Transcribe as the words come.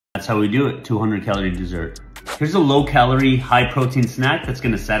That's how we do it, 200 calorie dessert. Here's a low calorie, high protein snack that's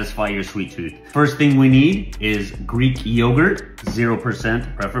gonna satisfy your sweet tooth. First thing we need is Greek yogurt,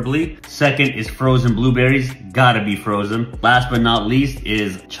 0% preferably. Second is frozen blueberries, gotta be frozen. Last but not least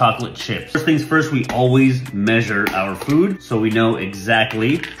is chocolate chips. First things first, we always measure our food so we know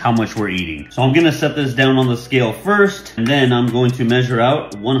exactly how much we're eating. So I'm gonna set this down on the scale first, and then I'm going to measure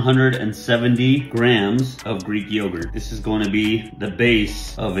out 170 grams of Greek yogurt. This is going to be the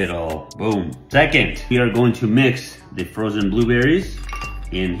base of it all. Boom. Second, we are going to mix the frozen blueberries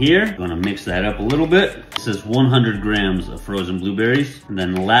in here. Gonna mix that up a little bit. This is 100 grams of frozen blueberries. And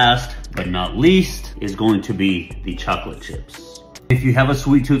then last but not least is going to be the chocolate chips. If you have a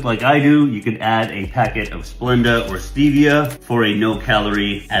sweet tooth like I do, you could add a packet of Splenda or stevia for a no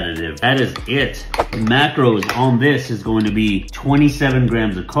calorie additive. That is it. The macros on this is going to be 27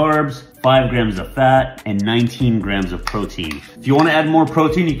 grams of carbs, 5 grams of fat, and 19 grams of protein. If you want to add more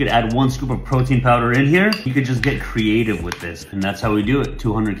protein, you could add 1 scoop of protein powder in here. You could just get creative with this. And that's how we do it,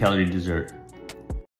 200 calorie dessert.